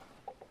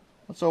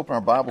Let's open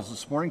our Bibles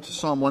this morning to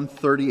Psalm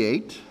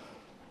 138.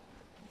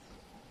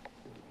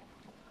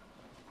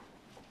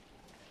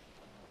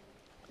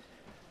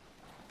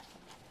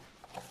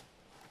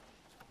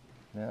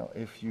 Now,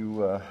 if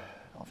you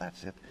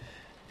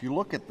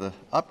look at the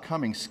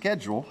upcoming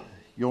schedule,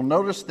 you'll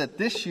notice that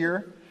this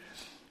year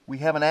we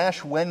have an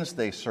Ash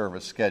Wednesday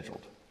service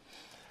scheduled.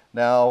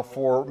 Now,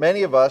 for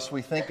many of us,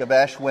 we think of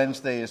Ash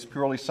Wednesday as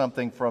purely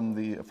something from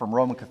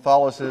Roman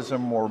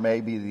Catholicism or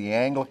maybe the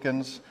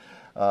Anglicans.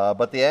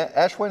 But the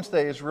Ash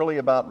Wednesday is really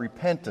about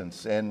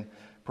repentance and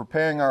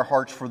preparing our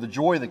hearts for the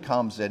joy that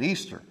comes at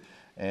Easter.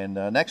 And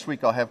next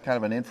week I'll have kind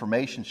of an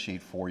information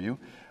sheet for you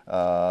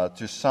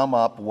to sum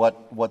up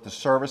what the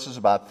service is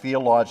about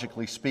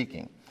theologically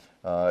speaking.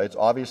 It's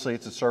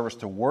a service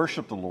to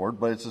worship the Lord,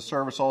 but it's a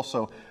service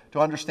also to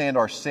understand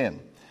our sin.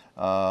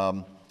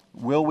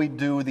 Will we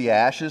do the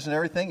ashes and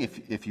everything?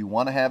 If you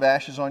want to have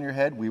ashes on your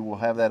head, we will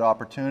have that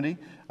opportunity.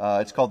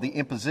 It's called the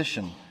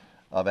imposition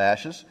of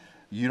ashes.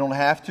 You don't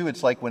have to.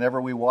 It's like whenever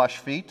we wash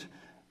feet,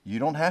 you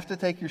don't have to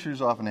take your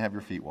shoes off and have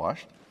your feet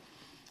washed.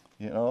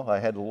 You know, I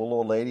had a little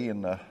old lady,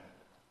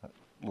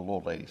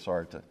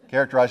 sorry to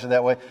characterize her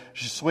that way.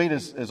 She's sweet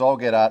as all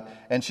get out.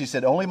 And she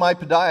said, only my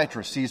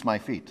podiatrist sees my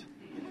feet.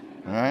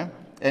 All right?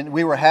 And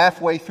we were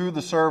halfway through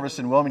the service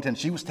in Wilmington.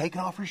 She was taking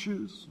off her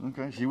shoes.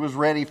 Okay, she was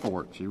ready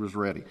for it. She was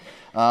ready.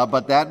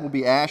 But that will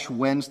be Ash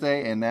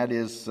Wednesday, and that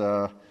is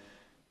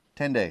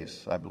 10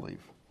 days, I believe,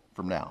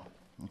 from now.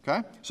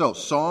 Okay, so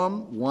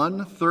Psalm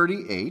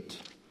 138.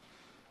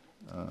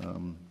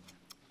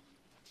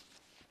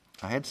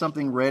 I had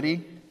something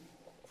ready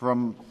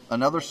from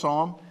another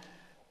psalm,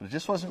 but it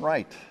just wasn't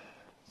right.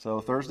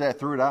 So Thursday I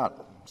threw it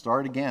out,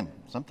 started again.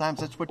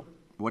 Sometimes that's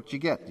what you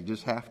get. You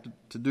just have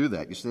to do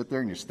that. You sit there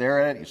and you stare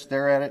at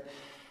it.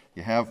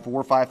 You have 4,000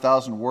 or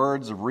 5,000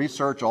 words of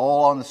research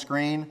all on the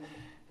screen,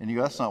 and you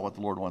go, that's not what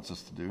the Lord wants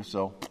us to do,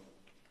 so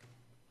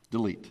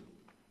delete.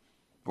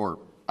 Or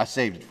I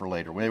saved it for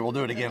later. Maybe we'll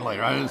do it again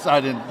later.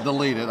 I didn't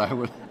delete it.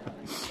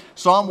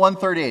 Psalm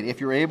 138. If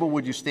you're able,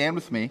 would you stand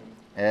with me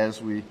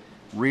as we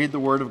read the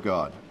Word of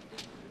God?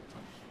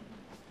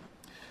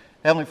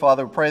 Heavenly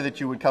Father, we pray that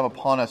you would come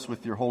upon us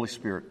with your Holy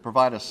Spirit.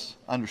 Provide us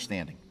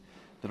understanding,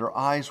 that our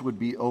eyes would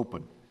be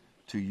open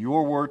to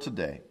your Word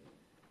today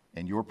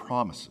and your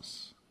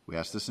promises. We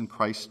ask this in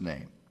Christ's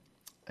name.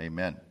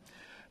 Amen.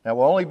 Now,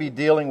 we'll only be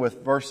dealing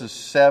with verses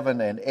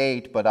 7 and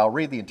 8, but I'll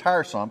read the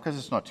entire psalm because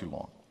it's not too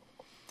long.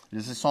 It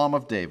is a psalm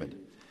of David.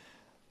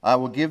 I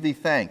will give thee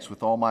thanks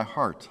with all my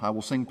heart. I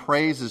will sing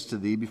praises to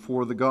thee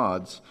before the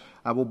gods.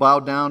 I will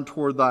bow down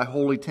toward thy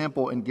holy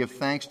temple and give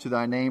thanks to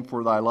thy name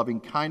for thy loving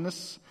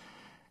kindness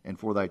and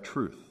for thy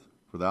truth.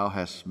 For thou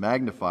hast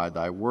magnified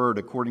thy word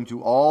according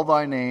to all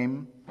thy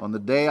name. On the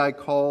day I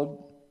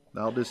called,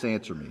 thou didst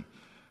answer me.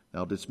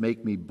 Thou didst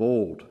make me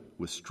bold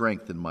with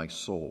strength in my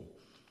soul.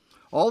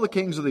 All the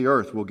kings of the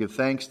earth will give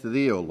thanks to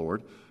thee, O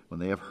Lord, when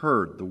they have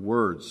heard the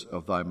words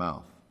of thy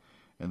mouth.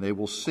 And they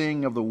will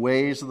sing of the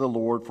ways of the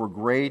Lord, for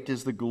great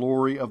is the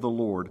glory of the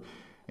Lord.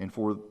 And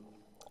for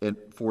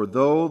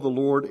though the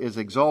Lord is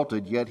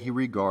exalted, yet he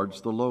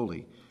regards the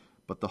lowly.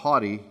 But the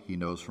haughty he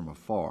knows from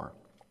afar.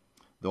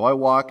 Though I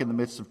walk in the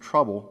midst of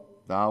trouble,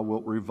 thou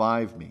wilt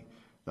revive me.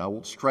 Thou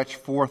wilt stretch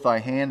forth thy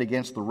hand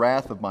against the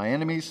wrath of my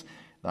enemies.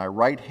 Thy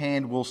right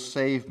hand will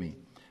save me.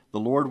 The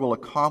Lord will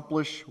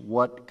accomplish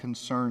what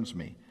concerns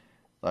me.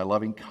 Thy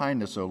loving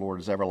kindness, O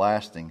Lord, is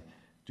everlasting.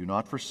 Do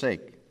not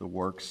forsake the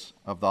works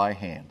of thy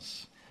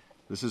hands.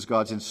 This is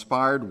God's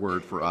inspired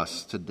word for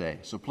us today.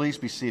 So please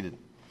be seated.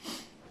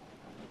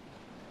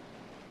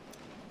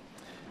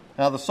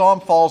 Now the psalm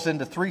falls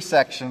into three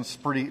sections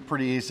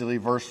pretty easily.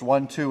 Verse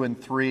 1, 2,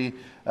 and 3.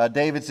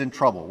 David's in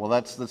trouble. Well,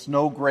 that's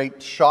no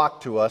great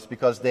shock to us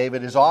because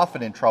David is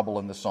often in trouble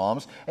in the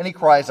Psalms, and he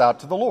cries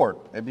out to the Lord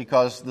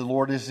because the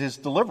Lord is his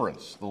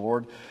deliverance. The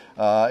Lord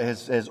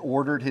has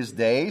ordered his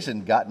days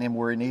and gotten him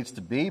where he needs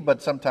to be,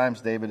 but sometimes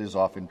David is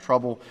off in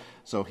trouble,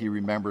 so he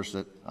remembers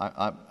that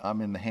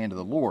I'm in the hand of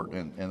the Lord,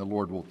 and the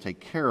Lord will take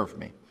care of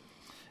me.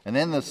 And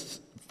then the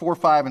 4,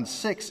 5, and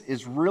 6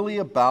 is really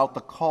about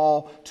the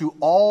call to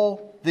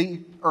all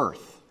the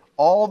earth.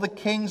 All the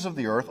kings of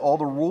the earth, all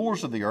the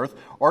rulers of the earth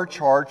are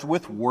charged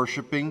with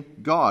worshiping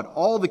God.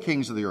 All the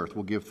kings of the earth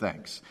will give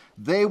thanks.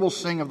 They will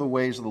sing of the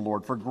ways of the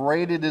Lord, for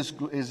great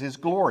is his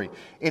glory.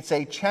 It's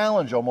a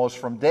challenge almost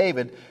from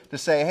David to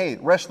say, hey,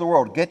 rest of the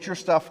world, get your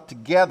stuff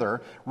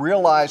together.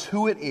 Realize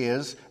who it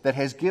is that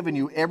has given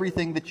you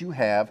everything that you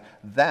have.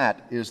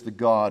 That is the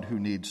God who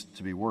needs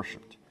to be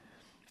worshipped.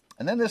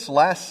 And then this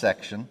last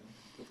section,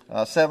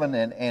 7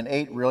 and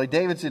 8, really,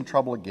 David's in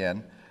trouble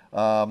again.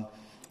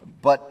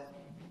 But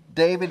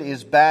David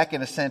is back,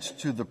 in a sense,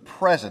 to the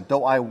present,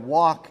 though I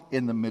walk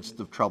in the midst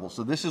of trouble.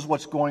 So this is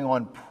what's going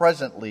on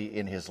presently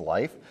in his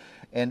life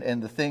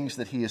and the things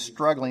that he is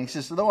struggling. He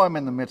says, though I'm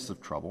in the midst of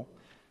trouble,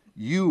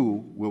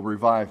 you will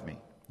revive me.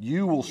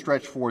 You will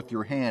stretch forth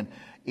your hand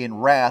in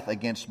wrath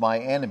against my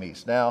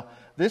enemies. Now,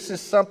 this is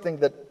something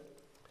that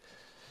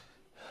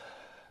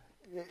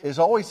is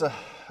always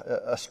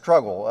a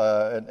struggle,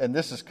 and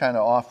this is kind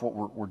of off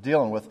what we're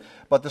dealing with.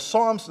 But the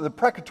Psalms, the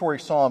precatory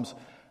Psalms,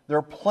 there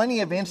are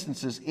plenty of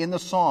instances in the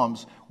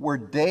Psalms where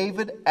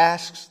David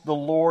asks the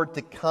Lord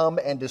to come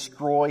and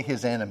destroy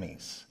his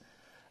enemies.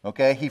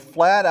 Okay, he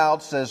flat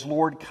out says,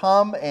 Lord,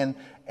 come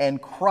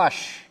and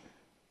crush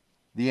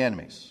the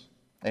enemies.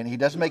 And he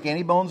doesn't make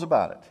any bones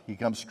about it. He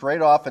comes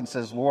straight off and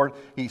says, Lord,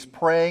 he's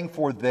praying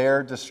for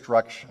their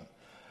destruction.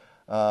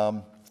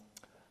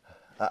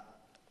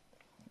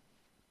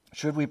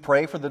 Should we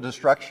pray for the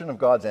destruction of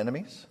God's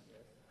enemies?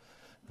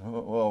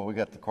 Well, we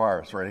got the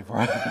chorus ready for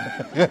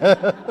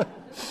it.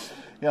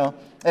 You know,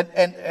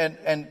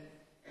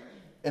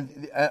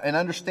 and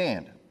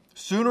understand,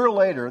 sooner or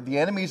later, the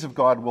enemies of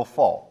God will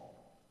fall.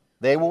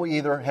 They will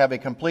either have a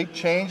complete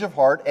change of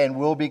heart and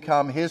will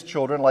become His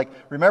children. Like,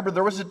 remember,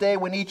 there was a day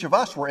when each of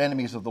us were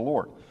enemies of the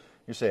Lord.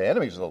 You say,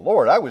 enemies of the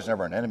Lord? I was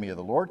never an enemy of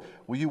the Lord.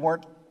 Well, you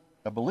weren't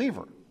a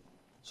believer,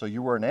 so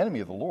you were an enemy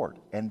of the Lord.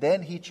 And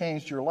then He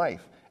changed your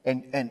life.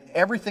 And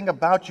everything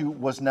about you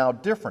was now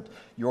different.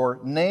 Your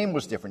name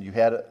was different. You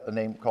had a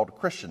name called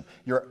Christian.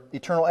 Your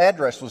eternal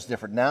address was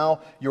different. Now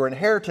your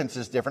inheritance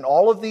is different.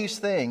 All of these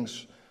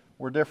things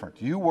were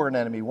different. You were an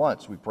enemy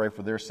once. We pray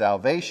for their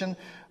salvation.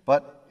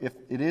 But if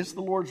it is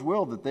the Lord's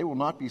will that they will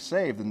not be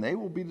saved, then they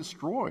will be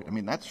destroyed. I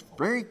mean, that's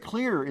very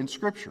clear in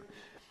Scripture.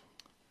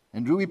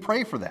 And do we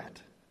pray for that?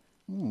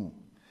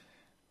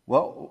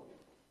 Well,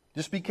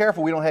 just be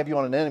careful we don't have you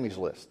on an enemies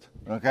list.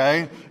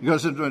 Okay? He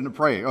goes into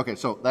pray. Okay,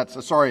 so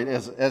that's, sorry,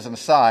 as an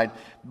aside,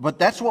 but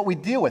that's what we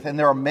deal with. And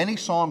there are many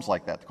Psalms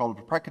like that, called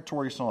the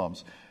precatory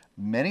Psalms.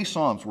 Many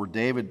Psalms where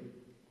David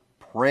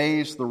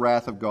prays the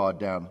wrath of God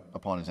down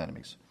upon his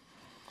enemies.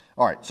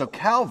 All right, so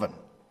Calvin,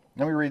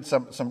 let me read a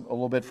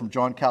little bit from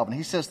John Calvin.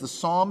 He says the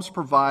Psalms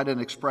provide an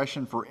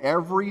expression for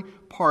every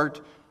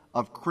part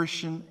of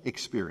Christian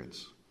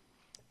experience.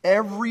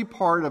 Every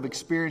part of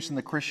experiencing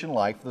the Christian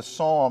life, the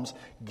Psalms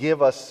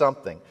give us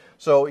something.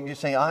 So you're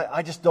saying,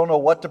 I just don't know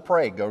what to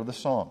pray. Go to the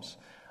Psalms.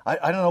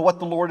 I don't know what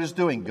the Lord is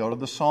doing. Go to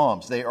the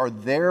Psalms. They are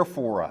there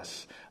for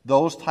us.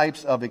 Those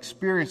types of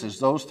experiences,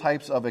 those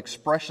types of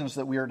expressions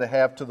that we are to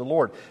have to the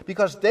Lord.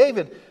 Because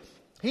David,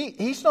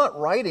 he's not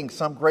writing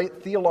some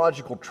great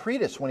theological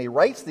treatise when he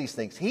writes these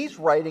things. He's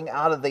writing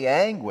out of the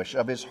anguish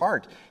of his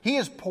heart. He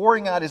is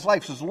pouring out his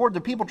life. He says, Lord,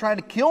 the people trying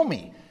to kill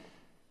me.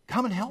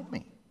 Come and help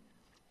me.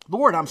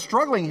 Lord, I'm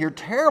struggling here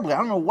terribly. I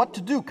don't know what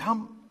to do.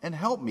 Come and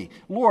help me.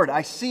 Lord,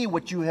 I see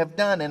what you have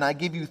done, and I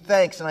give you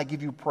thanks and I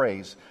give you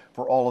praise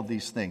for all of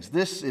these things.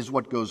 This is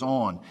what goes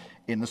on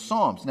in the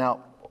Psalms.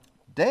 Now,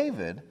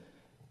 David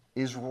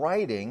is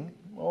writing,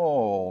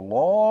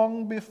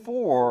 long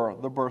before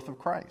the birth of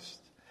Christ.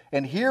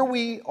 And here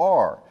we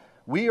are.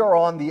 We are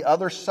on the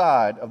other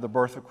side of the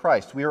birth of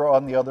Christ. We are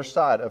on the other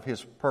side of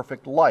His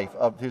perfect life,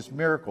 of His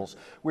miracles.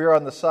 We are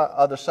on the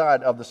other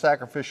side of the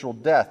sacrificial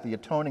death, the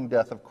atoning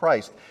death of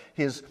Christ,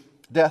 His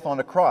death on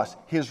the cross,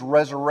 His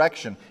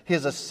resurrection,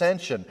 His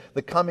ascension,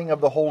 the coming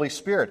of the Holy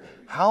Spirit.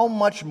 How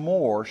much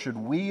more should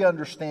we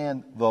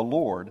understand the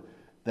Lord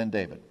than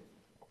David?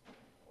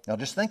 Now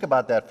just think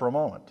about that for a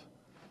moment.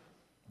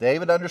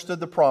 David understood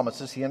the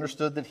promises. He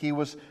understood that he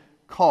was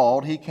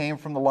called. He came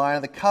from the line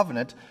of the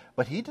covenant,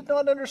 but he did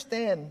not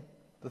understand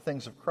the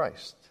things of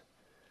Christ.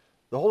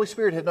 The Holy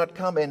Spirit had not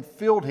come and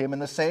filled him in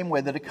the same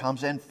way that it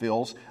comes and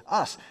fills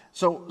us.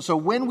 So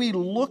when we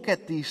look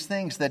at these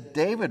things that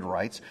David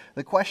writes,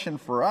 the question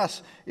for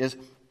us is,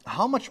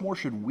 how much more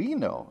should we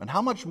know? And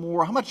how much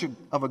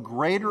of a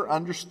greater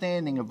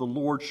understanding of the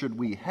Lord should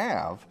we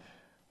have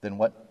than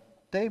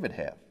what David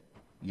had?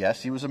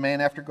 Yes, he was a man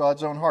after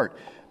God's own heart.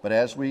 But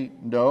as we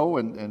know,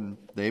 and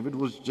David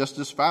was just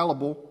as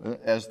fallible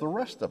as the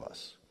rest of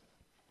us.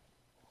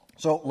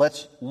 So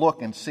let's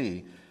look and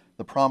see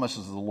the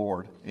promises of the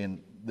Lord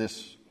in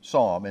this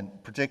psalm,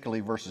 and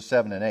particularly verses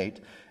 7 and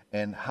 8,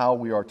 and how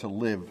we are to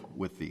live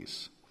with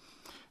these.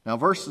 Now,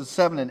 verses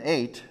 7 and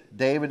 8,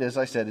 David, as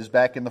I said, is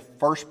back in the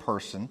first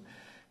person.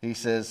 He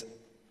says,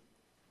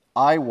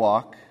 I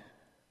walk,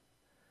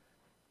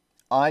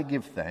 I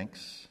give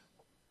thanks,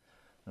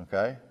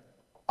 okay?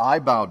 I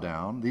bow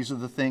down. These are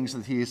the things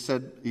that he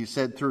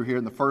said through here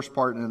in the first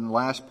part and in the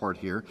last part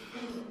here.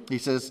 He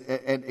says,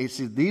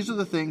 these are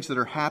the things that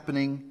are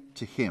happening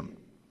to him.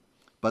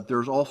 But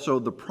there's also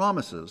the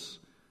promises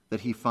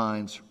that he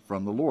finds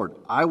from the Lord.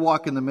 I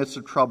walk in the midst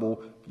of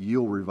trouble,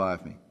 you'll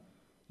revive me.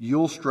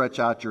 You'll stretch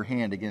out your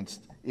hand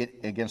against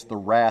the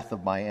wrath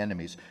of my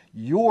enemies.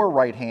 Your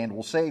right hand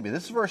will save you.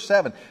 This is verse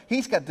 7.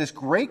 He's got this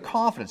great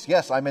confidence.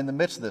 Yes, I'm in the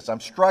midst of this. I'm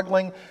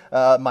struggling.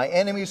 My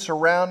enemies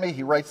surround me.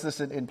 He writes this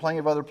in plenty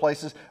of other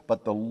places.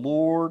 But the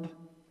Lord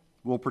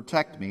will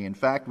protect me. In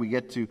fact, we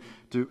get to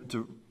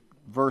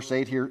verse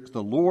 8 here.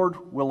 The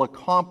Lord will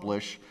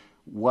accomplish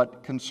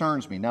what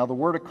concerns me. Now, the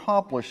word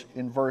accomplish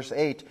in verse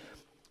 8,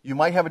 you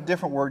might have a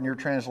different word in your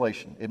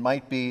translation. It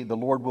might be the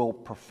Lord will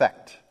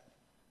perfect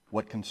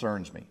what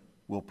concerns me.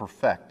 Will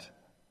perfect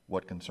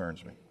what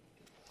concerns me.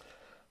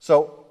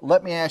 So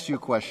let me ask you a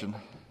question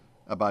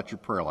about your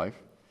prayer life.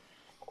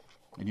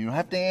 And you don't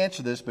have to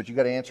answer this, but you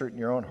got to answer it in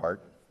your own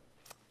heart.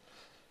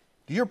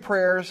 Do your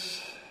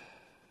prayers,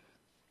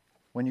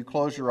 when you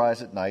close your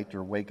eyes at night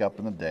or wake up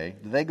in the day,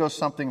 do they go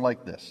something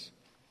like this?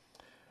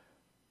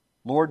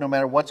 Lord, no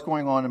matter what's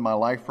going on in my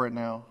life right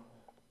now,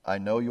 I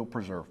know you'll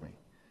preserve me.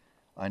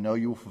 I know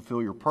you will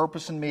fulfill your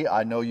purpose in me.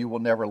 I know you will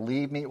never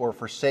leave me or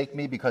forsake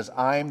me because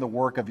I'm the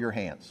work of your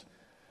hands.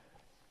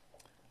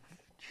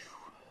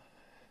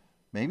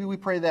 Maybe we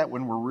pray that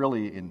when we're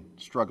really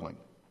struggling,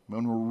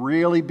 when we're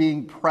really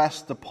being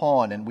pressed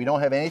upon and we don't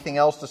have anything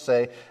else to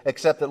say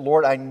except that,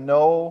 Lord, I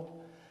know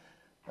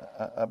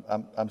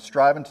I'm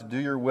striving to do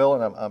your will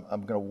and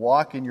I'm going to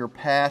walk in your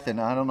path and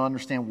I don't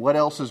understand what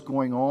else is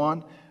going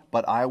on,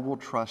 but I will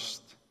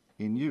trust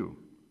in you.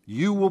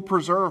 You will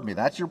preserve me.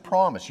 That's your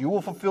promise. You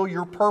will fulfill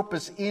your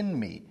purpose in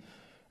me.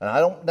 And I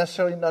don't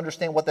necessarily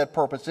understand what that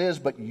purpose is,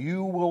 but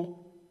you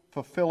will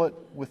fulfill it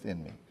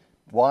within me.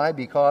 Why?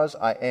 Because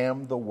I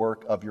am the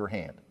work of your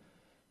hand.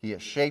 He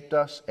has shaped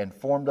us and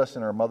formed us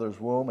in our mother's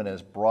womb and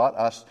has brought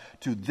us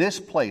to this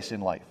place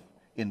in life,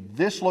 in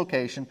this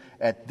location,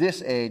 at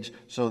this age,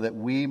 so that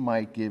we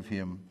might give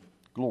him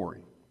glory.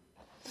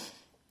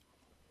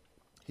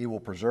 He will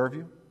preserve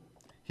you.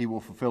 He will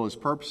fulfill his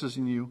purposes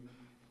in you.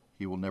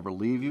 He will never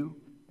leave you,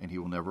 and he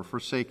will never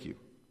forsake you.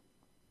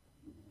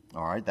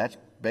 All right, that's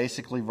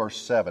basically verse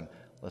 7.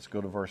 Let's go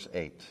to verse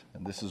 8.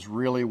 And this is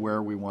really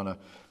where we want to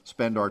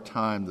spend our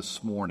time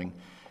this morning.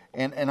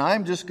 And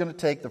I'm just going to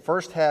take the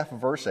first half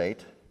of verse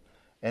 8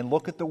 and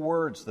look at the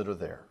words that are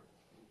there.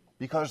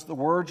 Because the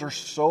words are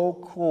so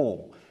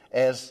cool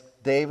as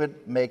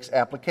David makes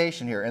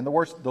application here. And the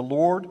words, the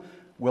Lord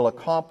will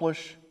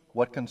accomplish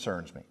what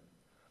concerns me.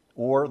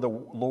 Or the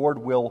Lord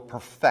will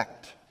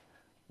perfect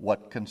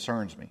what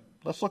concerns me.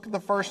 Let's look at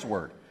the first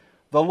word,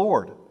 the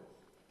Lord.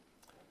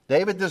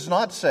 David does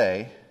not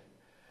say,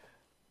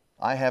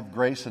 I have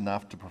grace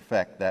enough to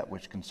perfect that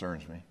which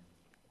concerns me.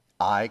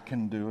 I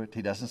can do it.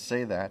 He doesn't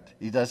say that.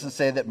 He doesn't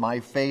say that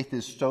my faith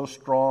is so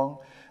strong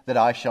that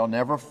I shall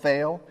never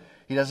fail.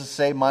 He doesn't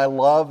say my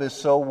love is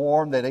so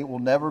warm that it will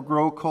never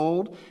grow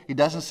cold. He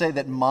doesn't say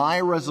that my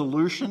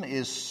resolution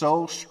is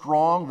so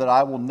strong that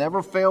I will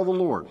never fail the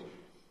Lord.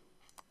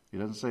 He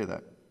doesn't say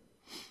that.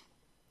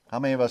 How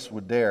many of us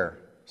would dare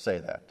say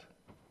that?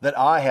 That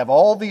I have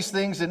all these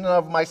things in and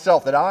of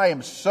myself, that I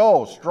am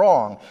so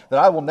strong that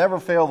I will never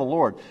fail the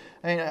Lord.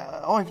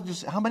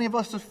 How many of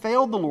us have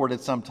failed the Lord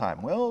at some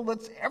time? Well,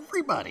 that's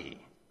everybody.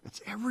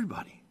 It's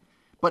everybody.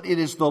 But it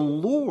is the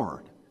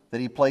Lord that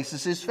he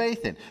places his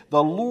faith in.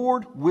 The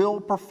Lord will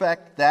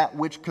perfect that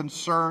which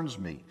concerns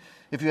me.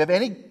 If you have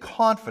any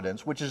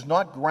confidence which is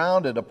not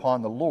grounded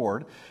upon the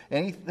Lord,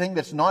 anything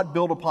that's not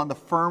built upon the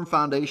firm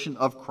foundation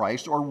of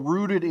Christ or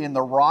rooted in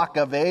the rock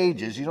of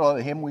ages, you know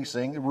the hymn we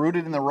sing,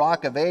 rooted in the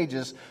rock of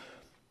ages,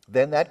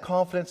 then that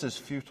confidence is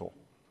futile.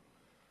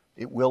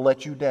 It will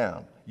let you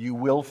down. You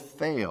will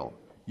fail.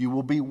 You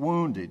will be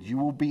wounded. You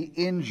will be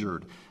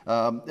injured.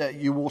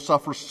 You will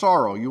suffer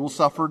sorrow. You will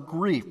suffer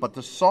grief. But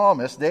the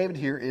psalmist, David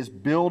here, is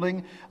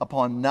building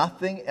upon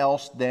nothing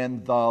else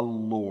than the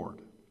Lord.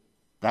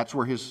 That's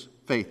where his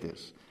faith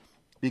is.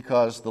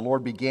 Because the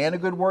Lord began a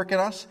good work in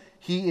us,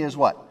 he is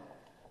what?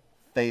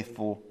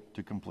 Faithful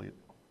to complete it.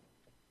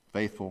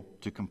 Faithful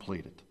to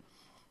complete it.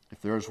 If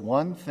there's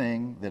one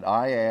thing that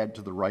I add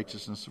to the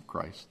righteousness of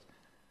Christ,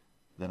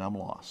 then I'm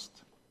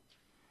lost.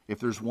 If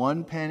there's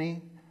one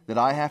penny that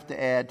I have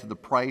to add to the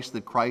price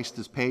that Christ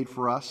has paid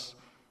for us,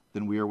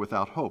 then we are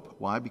without hope.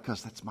 Why?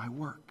 Because that's my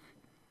work,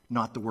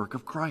 not the work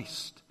of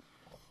Christ.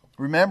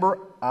 Remember,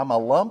 I'm a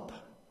lump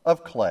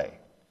of clay.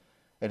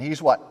 And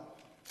he's what?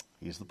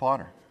 He's the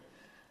potter.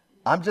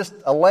 I'm just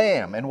a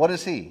lamb. And what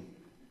is he?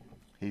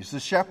 He's the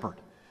shepherd.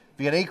 If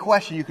you get any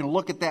question, you can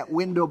look at that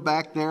window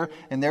back there,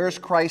 and there's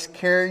Christ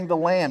carrying the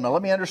lamb. Now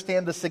let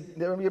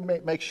me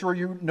make sure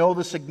you know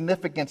the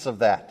significance of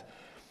that.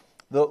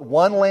 The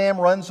one lamb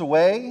runs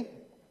away,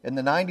 and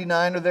the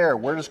 99 are there.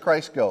 Where does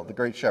Christ go, the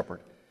great shepherd?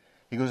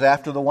 He goes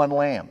after the one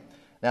lamb.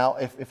 Now,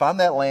 if I'm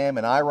that lamb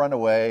and I run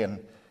away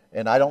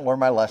and I don't learn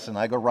my lesson,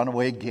 I go run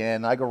away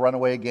again,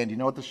 do you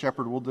know what the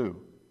shepherd will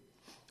do?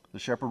 The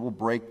shepherd will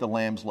break the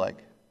lamb's leg.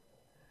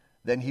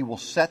 Then he will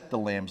set the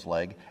lamb's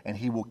leg, and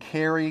he will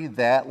carry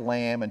that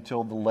lamb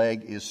until the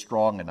leg is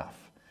strong enough.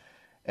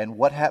 And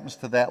what happens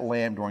to that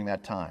lamb during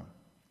that time?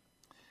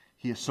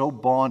 He is so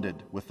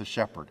bonded with the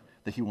shepherd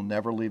that he will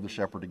never leave the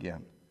shepherd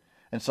again.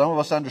 And some of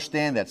us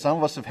understand that. Some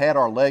of us have had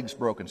our legs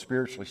broken,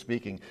 spiritually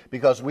speaking,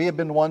 because we have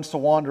been the ones to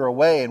wander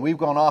away, and we've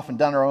gone off and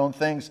done our own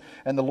things,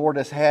 and the Lord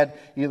has had,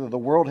 either the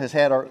world has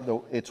had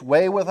its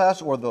way with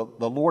us, or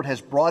the Lord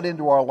has brought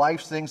into our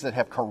lives things that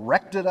have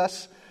corrected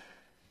us,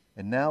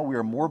 and now we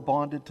are more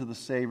bonded to the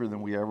Savior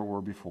than we ever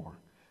were before,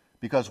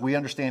 because we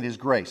understand his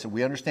grace, and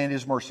we understand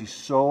his mercy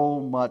so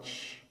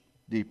much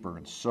deeper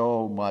and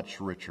so much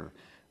richer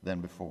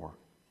than before.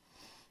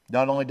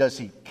 Not only does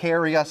he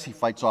carry us, he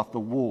fights off the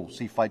wolves,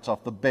 he fights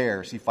off the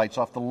bears, he fights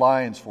off the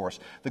lions for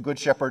us. The Good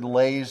Shepherd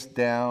lays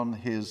down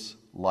his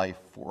life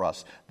for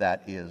us.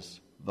 That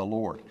is the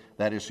Lord.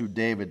 That is who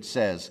David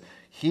says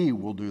he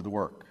will do the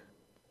work.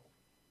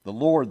 The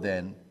Lord,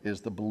 then,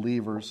 is the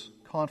believer's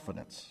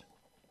confidence.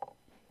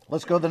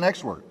 Let's go to the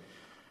next word.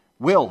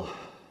 Will.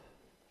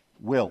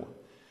 Will.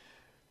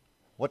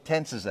 What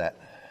tense is that?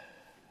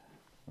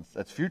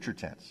 That's future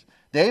tense.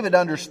 David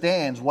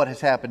understands what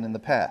has happened in the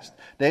past.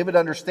 David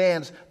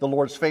understands the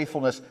Lord's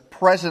faithfulness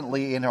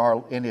presently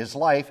in his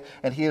life,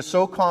 and he is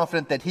so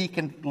confident that he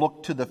can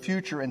look to the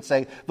future and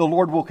say, the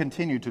Lord will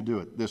continue to do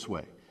it this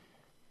way.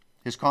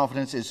 His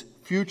confidence is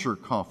future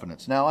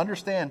confidence. Now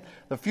understand,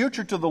 the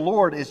future to the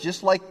Lord is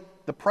just like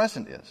the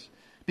present is,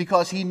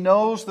 because he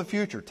knows the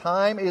future.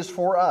 Time is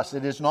for us.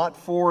 It is not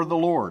for the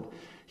Lord.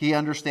 He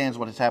understands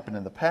what has happened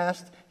in the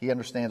past. He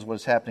understands what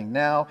is happening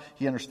now.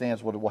 He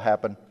understands what will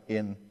happen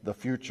in the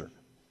future.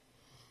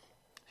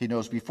 He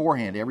knows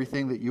beforehand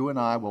everything that you and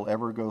I will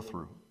ever go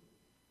through.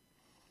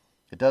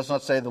 It does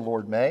not say the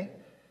Lord may.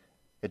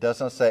 It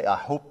does not say, I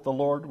hope the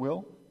Lord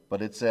will.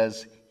 But it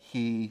says,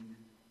 He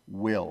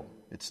will.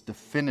 It's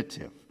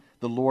definitive.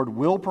 The Lord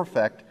will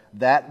perfect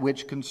that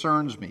which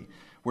concerns me.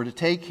 We're to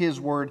take His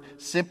word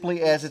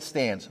simply as it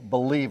stands.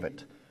 Believe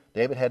it.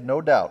 David had no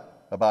doubt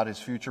about his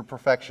future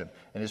perfection.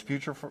 And his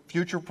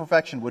future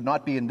perfection would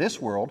not be in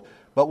this world,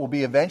 but will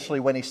be eventually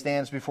when he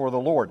stands before the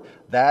Lord.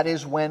 That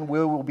is when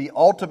we will be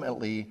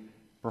ultimately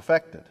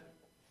perfected.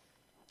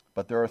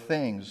 But there are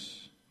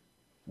things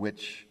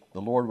which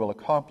the Lord will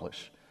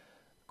accomplish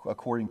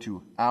according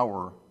to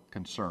our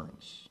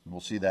concerns. And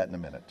we'll see that in a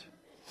minute.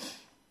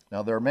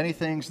 Now, there are many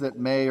things that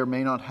may or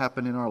may not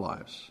happen in our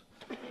lives,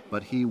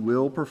 but He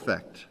will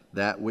perfect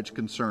that which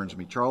concerns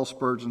me. Charles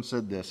Spurgeon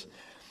said this.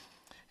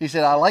 He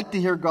said, I like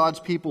to hear God's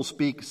people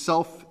speak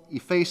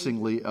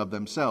self-effacingly of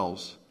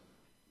themselves,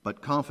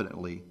 but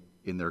confidently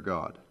in their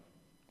God.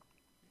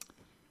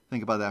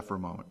 Think about that for a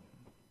moment.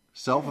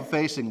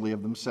 Self-effacingly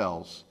of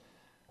themselves,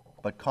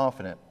 but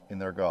confident in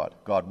their God.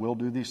 God will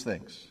do these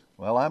things.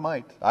 Well, I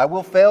might. I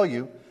will fail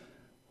you,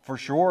 for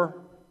sure,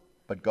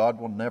 but God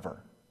will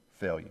never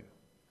fail you.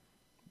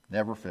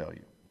 Never fail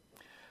you.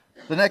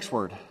 The next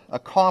word,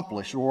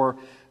 accomplish, or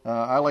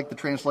I like the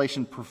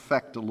translation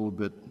perfect a little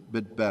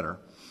bit better.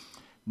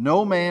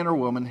 No man or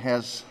woman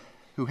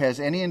who has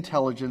any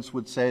intelligence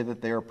would say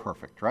that they are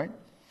perfect, right?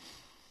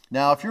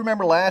 Now, if you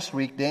remember last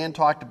week, Dan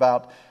talked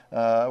about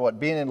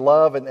being in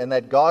love and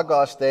that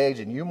gaga stage,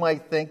 and you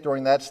might think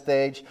during that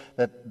stage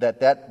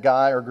that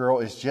guy or girl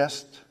is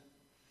just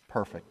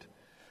perfect.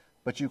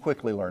 But you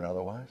quickly learn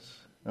otherwise.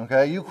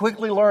 Okay? You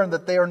quickly learn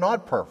that they are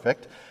not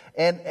perfect,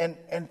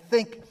 and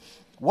think,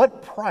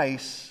 what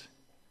price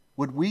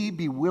would we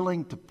be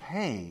willing to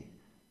pay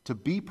to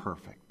be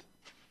perfect?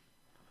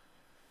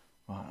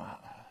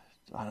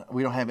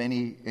 We don't have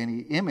any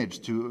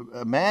image to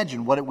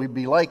imagine what it would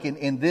be like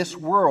in this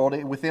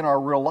world, within our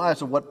real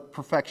lives, of what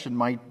perfection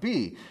might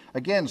be.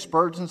 Again,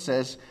 Spurgeon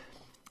says,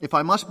 if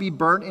I must be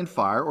burnt in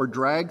fire or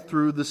dragged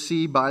through the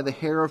sea by the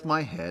hair of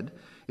my head,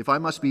 if I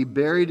must be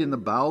buried in the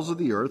bowels of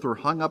the earth or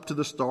hung up to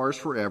the stars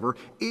forever,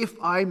 if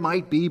I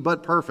might be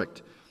but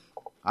perfect,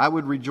 I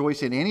would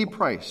rejoice in any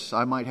price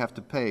I might have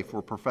to pay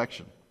for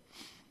perfection.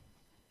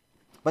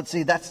 But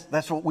see,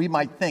 that's what we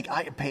might think.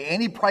 I pay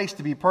any price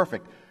to be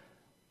perfect.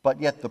 But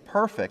yet the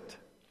perfect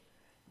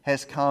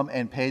has come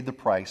and paid the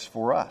price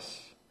for us.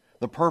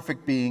 The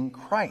perfect being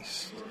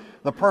Christ.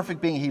 The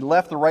perfect being He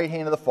left the right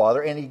hand of the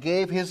Father and He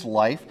gave His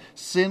life,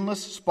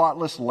 sinless,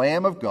 spotless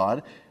Lamb of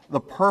God.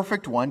 The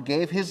perfect one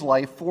gave His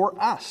life for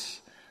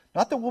us.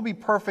 Not that we'll be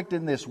perfect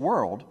in this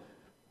world,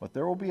 but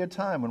there will be a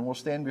time when we'll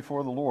stand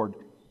before the Lord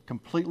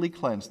completely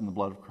cleansed in the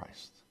blood of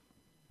Christ.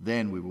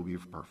 Then we will be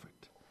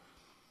perfect.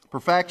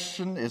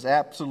 Perfection is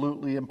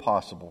absolutely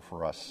impossible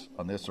for us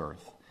on this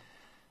earth.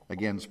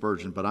 Again,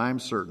 Spurgeon, but I am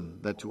certain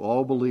that to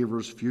all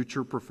believers,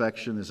 future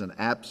perfection is an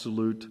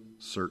absolute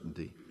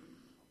certainty.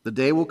 The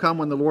day will come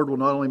when the Lord will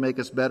not only make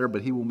us better,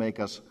 but He will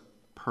make us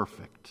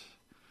perfect.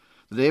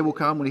 The day will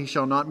come when He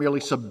shall not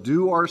merely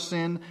subdue our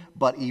sin,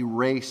 but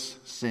erase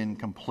sin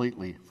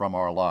completely from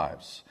our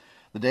lives.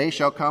 The day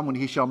shall come when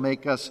He shall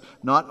make us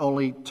not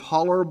only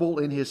tolerable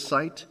in His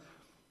sight,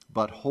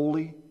 but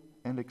holy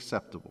and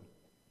acceptable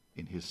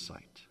in His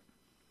sight.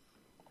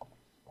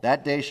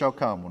 That day shall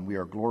come when we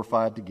are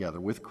glorified together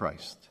with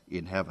Christ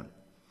in heaven.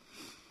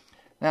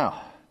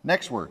 Now,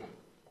 next word.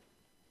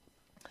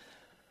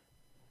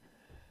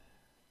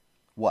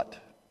 What?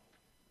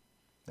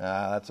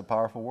 That's a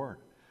powerful word.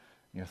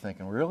 You're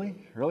thinking, really?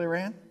 Really,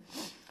 Rand?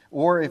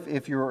 Or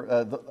if you're,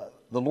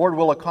 the Lord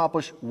will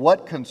accomplish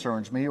what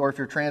concerns me, or if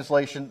your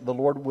translation, the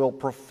Lord will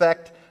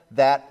perfect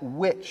that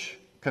which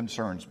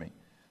concerns me.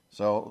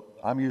 So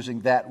I'm using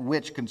that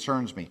which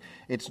concerns me.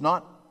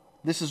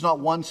 This is not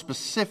one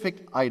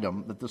specific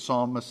item that the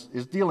psalmist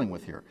is dealing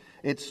with here.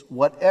 It's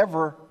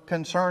whatever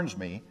concerns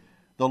me,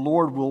 the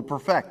Lord will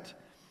perfect.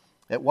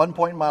 At one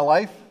point in my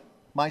life,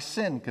 my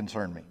sin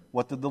concerned me.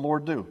 What did the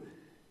Lord do?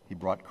 He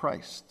brought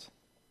Christ,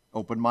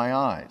 opened my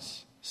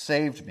eyes,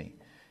 saved me.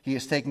 He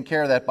has taken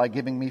care of that by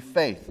giving me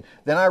faith.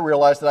 Then I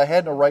realized that I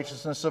had no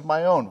righteousness of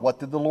my own.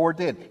 What did the Lord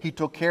do? He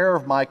took care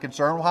of my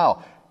concern.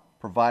 How?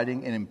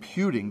 Providing and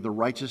imputing the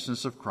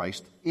righteousness of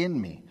Christ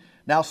in me.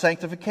 Now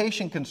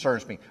sanctification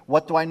concerns me.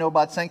 What do I know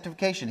about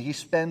sanctification? He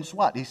spends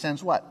what? He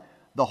sends what?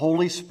 The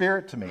Holy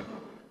Spirit to me.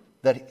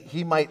 that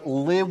he might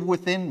live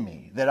within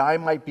me, that I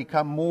might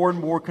become more and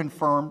more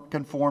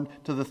conformed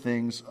to the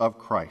things of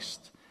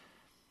Christ.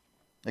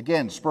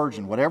 Again,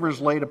 Spurgeon, whatever is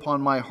laid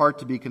upon my heart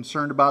to be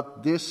concerned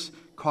about, this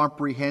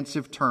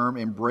comprehensive term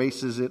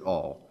embraces it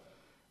all.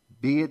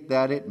 Be it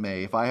that it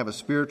may, if I have a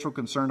spiritual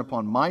concern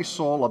upon my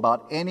soul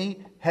about any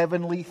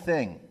heavenly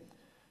thing,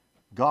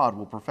 God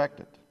will perfect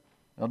it.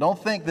 Now,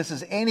 don't think this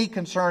is any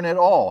concern at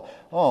all.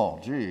 Oh,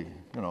 gee,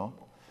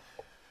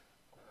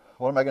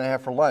 what am I going to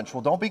have for lunch?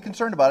 Well, don't be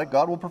concerned about it.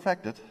 God will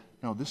perfect it.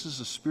 No, this is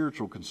a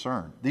spiritual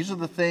concern. These are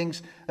the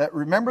things that,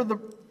 remember, the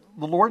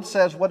Lord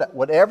says,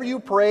 whatever you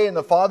pray in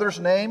the Father's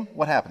name,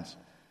 what happens?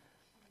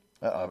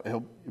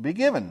 He'll be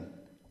given.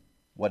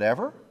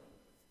 Whatever?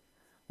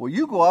 Well,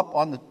 you go up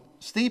on the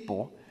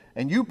steeple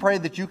and you pray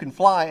that you can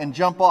fly and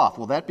jump off.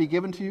 Will that be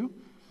given to you?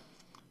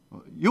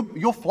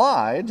 You'll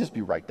fly and just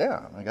be right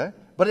down, okay?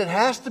 But it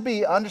has to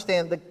be,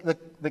 understand,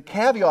 the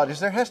caveat is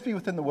there has to be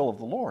within the will of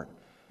the Lord.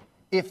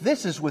 If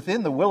this is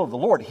within the will of the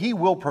Lord, He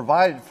will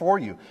provide it for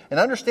you. And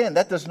understand,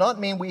 that does not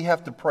mean we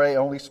have to pray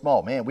only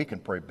small. Man, we can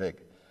pray big.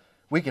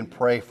 We can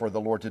pray for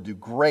the Lord to do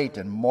great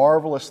and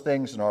marvelous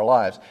things in our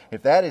lives.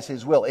 If that is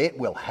His will, it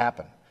will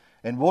happen.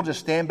 And we'll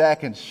just stand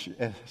back and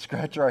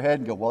scratch our head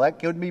and go, well, that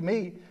couldn't be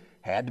me.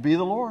 Had to be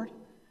the Lord.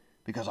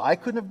 Because I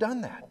couldn't have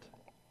done that.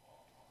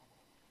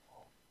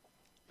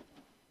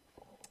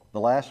 The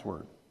last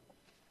word.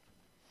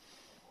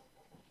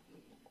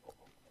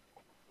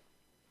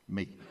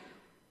 Me.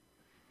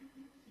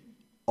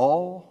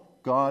 All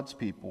God's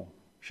people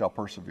shall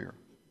persevere.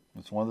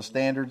 It's one of the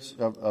standards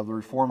of the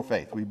Reformed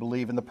faith. We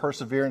believe in the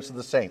perseverance of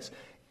the saints.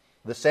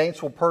 The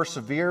saints will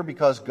persevere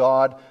because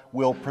God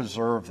will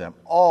preserve them.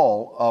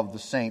 All of the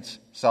saints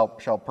shall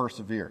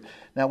persevere.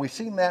 Now, we've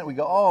seen that, we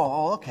go,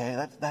 oh,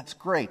 okay, that's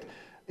great.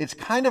 It's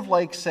kind of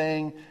like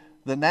saying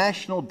the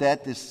national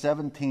debt is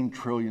 $17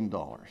 trillion. Do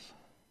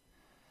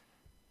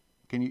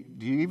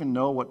you even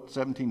know what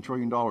 $17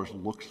 trillion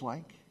looks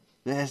like?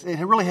 It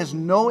really has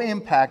no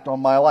impact on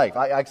my life.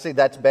 I say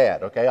that's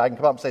bad, okay? I can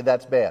come up and say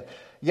that's bad.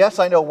 Yes,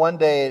 I know one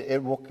day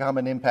it will come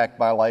and impact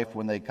my life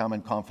when they come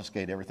and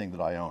confiscate everything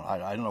that I own.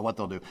 I don't know what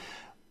they'll do.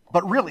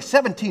 But really,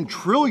 $17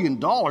 trillion,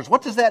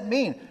 what does that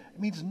mean? It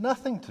means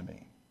nothing to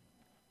me.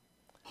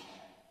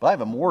 But I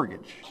have a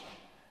mortgage,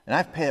 and I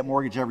have to pay that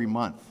mortgage every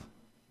month.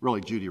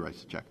 Really, Judy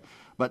writes the check.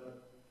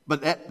 But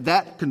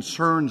that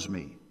concerns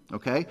me.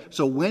 Okay?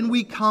 So when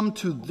we come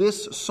to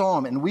this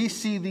psalm and we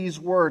see these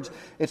words,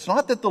 it's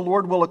not that the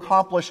Lord will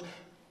accomplish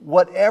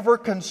whatever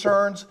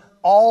concerns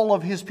all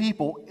of His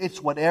people.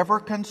 It's whatever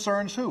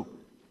concerns who?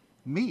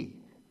 Me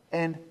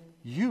and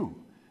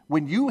you.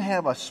 When you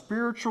have a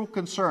spiritual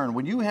concern,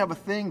 when you have a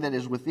thing that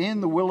is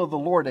within the will of the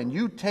Lord and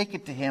you take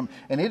it to Him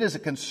and it is a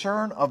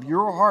concern of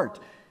your heart,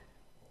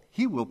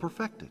 He will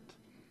perfect it.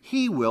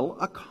 He will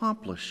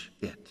accomplish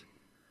it.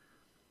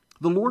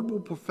 The Lord will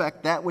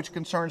perfect that which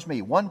concerns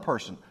me. One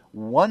person,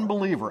 one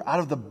believer. Out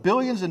of the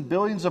billions and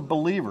billions of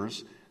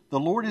believers, the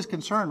Lord is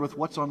concerned with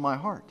what's on my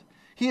heart.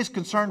 He is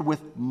concerned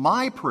with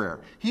my prayer.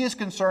 He is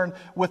concerned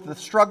with the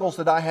struggles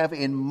that I have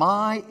in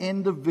my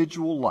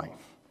individual life.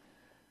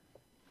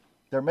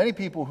 There are many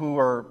people who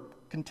are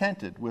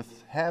contented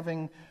with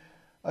having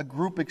a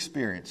group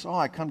experience. Oh,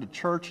 I come to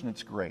church and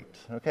it's great.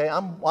 Okay,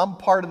 I'm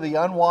part of the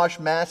unwashed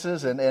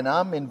masses and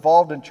I'm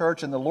involved in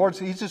church, and the Lord,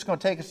 He's just going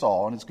to take us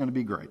all and it's going to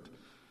be great.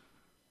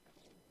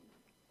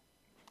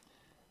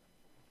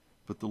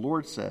 But the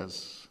Lord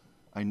says,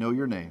 I know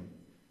your name.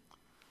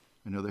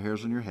 I know the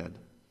hairs on your head.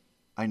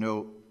 I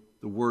know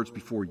the words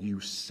before you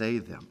say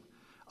them.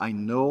 I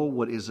know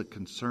what is a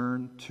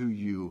concern to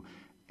you,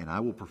 and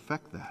I will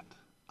perfect that.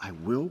 I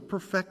will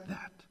perfect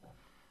that.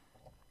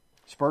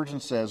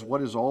 Spurgeon says,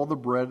 what is all the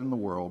bread in the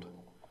world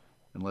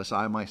unless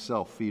I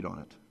myself feed on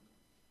it?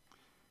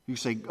 You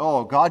say,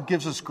 oh, God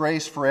gives us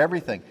grace for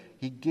everything.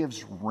 He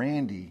gives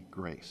Randy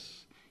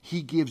grace.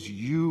 He gives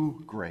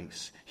you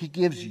grace. He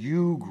gives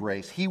you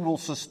grace. He will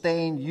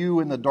sustain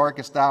you in the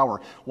darkest hour.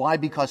 Why?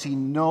 Because He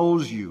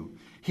knows you.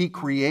 He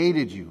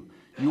created you.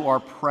 You are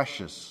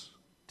precious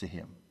to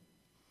Him.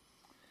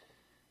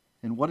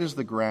 And what is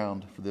the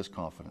ground for this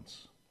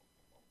confidence?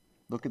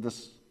 Look at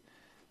this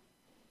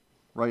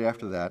right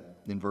after that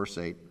in verse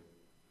 8.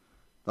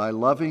 Thy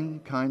loving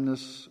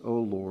kindness, O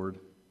Lord,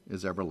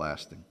 is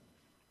everlasting.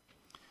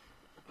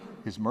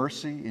 His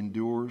mercy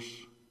endures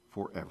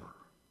forever.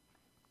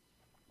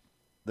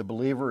 The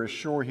believer is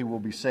sure he will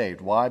be saved.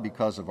 Why?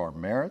 Because of our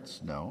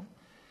merits? No.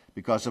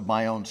 Because of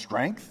my own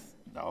strength?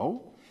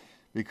 No.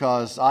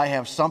 Because I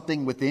have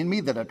something within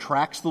me that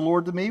attracts the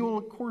Lord to me? Well,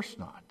 of course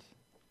not.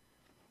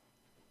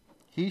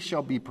 He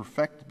shall be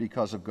perfected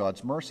because of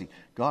God's mercy.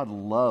 God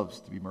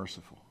loves to be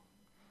merciful.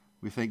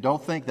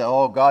 Don't think that,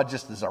 oh, God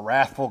just is a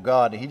wrathful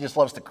God. He just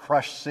loves to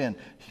crush sin.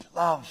 He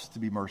loves to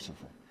be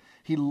merciful.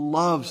 He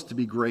loves to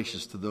be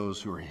gracious to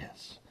those who are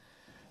His.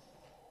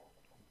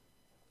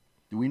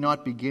 Do we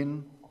not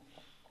begin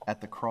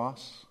at the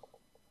cross?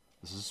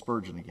 This is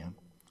Spurgeon again.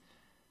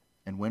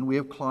 And when we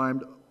have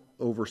climbed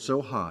over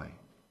so high,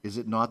 is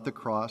it not the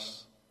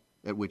cross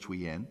at which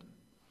we end?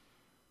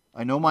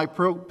 I know my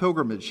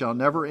pilgrimage shall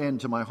never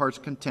end to my heart's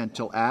content,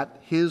 till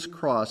at his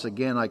cross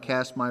again I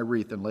cast my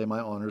wreath and lay my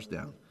honors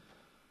down.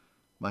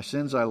 My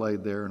sins I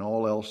laid there, and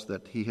all else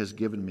that he has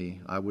given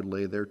me I would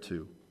lay there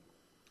too.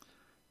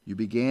 You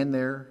began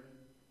there,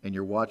 and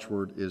your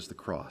watchword is the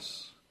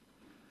cross.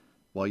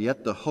 While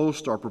yet the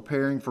hosts are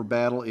preparing for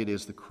battle, it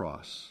is the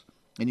cross.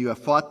 And you have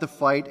fought the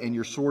fight, and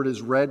your sword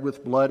is red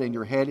with blood, and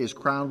your head is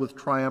crowned with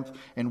triumph.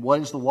 And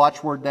what is the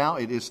watchword now?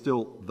 It is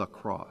still the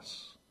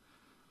cross.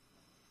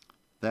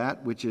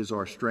 That which is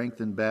our strength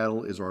in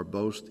battle is our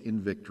boast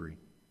in victory.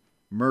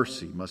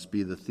 Mercy must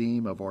be the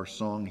theme of our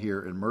song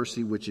here, and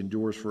mercy which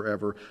endures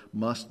forever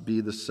must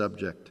be the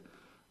subject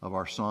of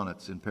our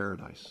sonnets in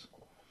paradise.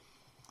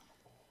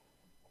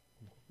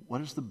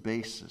 What is the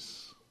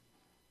basis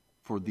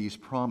for these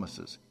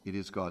promises? It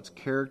is God's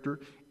character,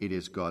 it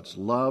is God's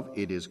love,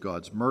 it is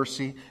God's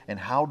mercy. And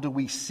how do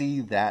we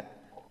see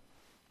that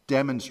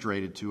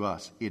demonstrated to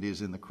us? It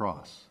is in the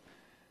cross.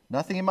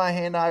 Nothing in my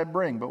hand I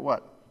bring, but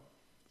what?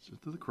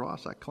 To the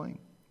cross I cling.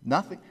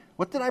 Nothing.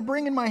 What did I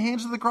bring in my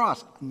hands to the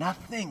cross?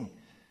 Nothing.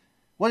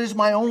 What is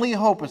my only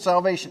hope of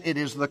salvation? It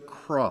is the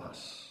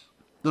cross.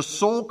 The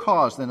sole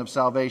cause then of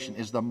salvation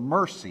is the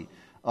mercy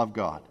of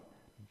God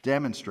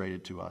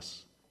demonstrated to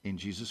us in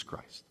Jesus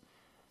Christ.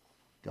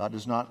 God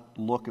does not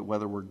look at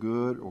whether we're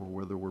good or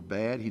whether we're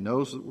bad. He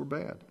knows that we're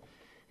bad.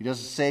 He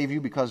doesn't save you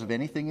because of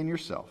anything in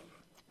yourself.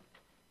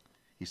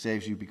 He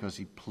saves you because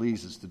he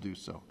pleases to do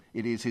so.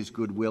 It is his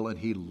goodwill, and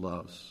he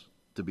loves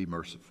to be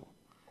merciful.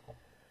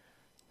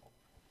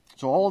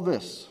 So all of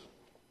this,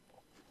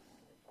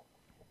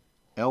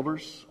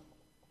 elders,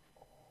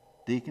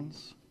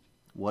 deacons,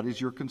 what is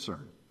your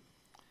concern?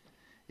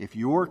 If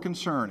your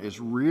concern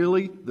is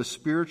really the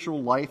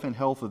spiritual life and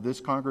health of this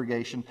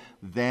congregation,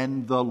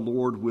 then the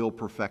Lord will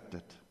perfect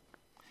it.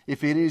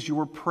 If it is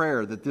your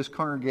prayer that this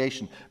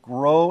congregation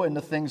grow in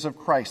the things of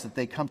Christ, that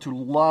they come to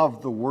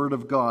love the Word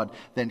of God,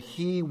 then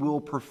he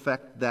will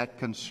perfect that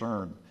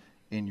concern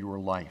in your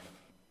life.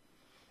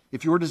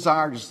 If your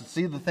desire is to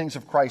see the things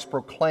of Christ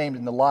proclaimed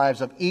in the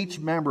lives of each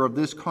member of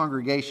this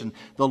congregation,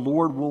 the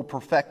Lord will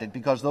perfect it,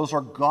 because those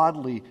are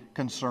godly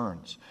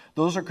concerns.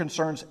 Those are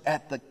concerns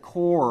at the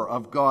core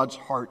of God's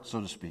heart, so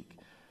to speak.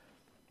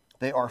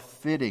 They are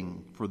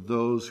fitting for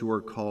those who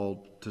are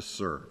called to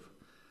serve.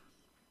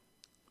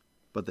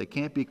 But they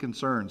can't be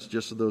concerns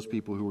just of those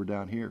people who are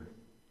down here.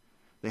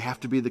 They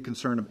have to be the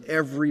concern of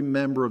every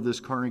member of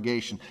this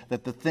congregation,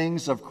 that the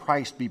things of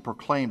Christ be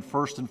proclaimed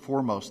first and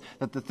foremost,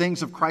 that the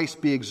things of Christ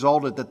be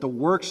exalted, that the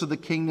works of the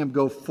kingdom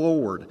go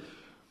forward.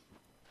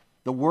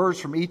 The words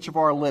from each of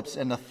our lips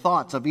and the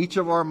thoughts of each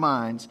of our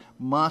minds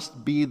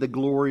must be the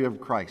glory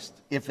of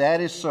Christ. If that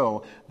is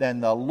so,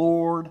 then the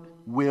Lord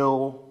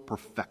will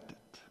perfect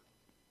it.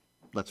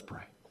 Let's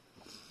pray.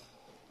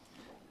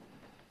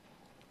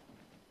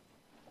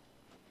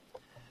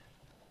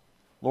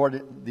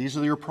 Lord, these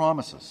are your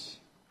promises.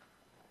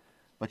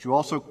 But you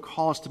also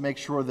call us to make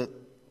sure that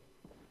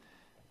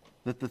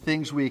the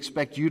things we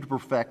expect you to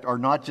perfect are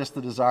not just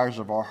the desires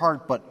of our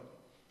heart, but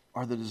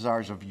are the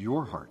desires of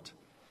your heart.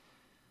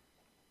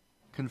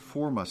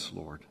 Conform us,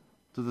 Lord,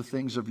 to the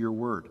things of your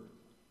word.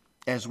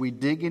 As we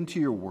dig into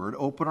your word,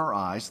 open our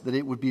eyes that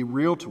it would be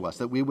real to us,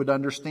 that we would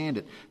understand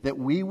it, that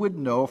we would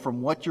know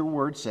from what your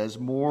word says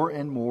more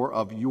and more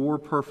of your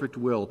perfect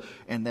will,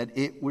 and that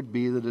it would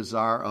be the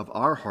desire of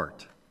our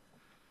heart.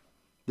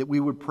 That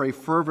we would pray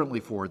fervently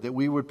for it, that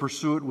we would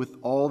pursue it with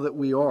all that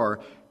we are,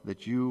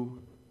 that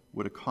you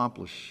would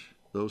accomplish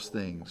those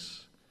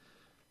things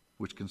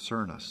which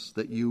concern us,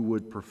 that you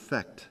would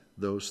perfect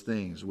those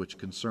things which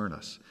concern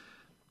us,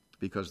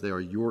 because they are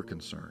your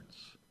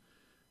concerns,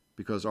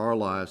 because our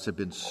lives have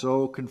been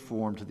so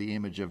conformed to the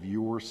image of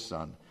your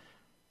Son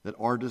that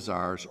our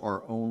desires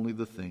are only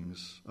the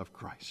things of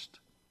Christ.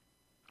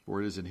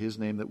 For it is in his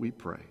name that we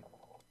pray.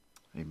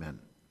 Amen.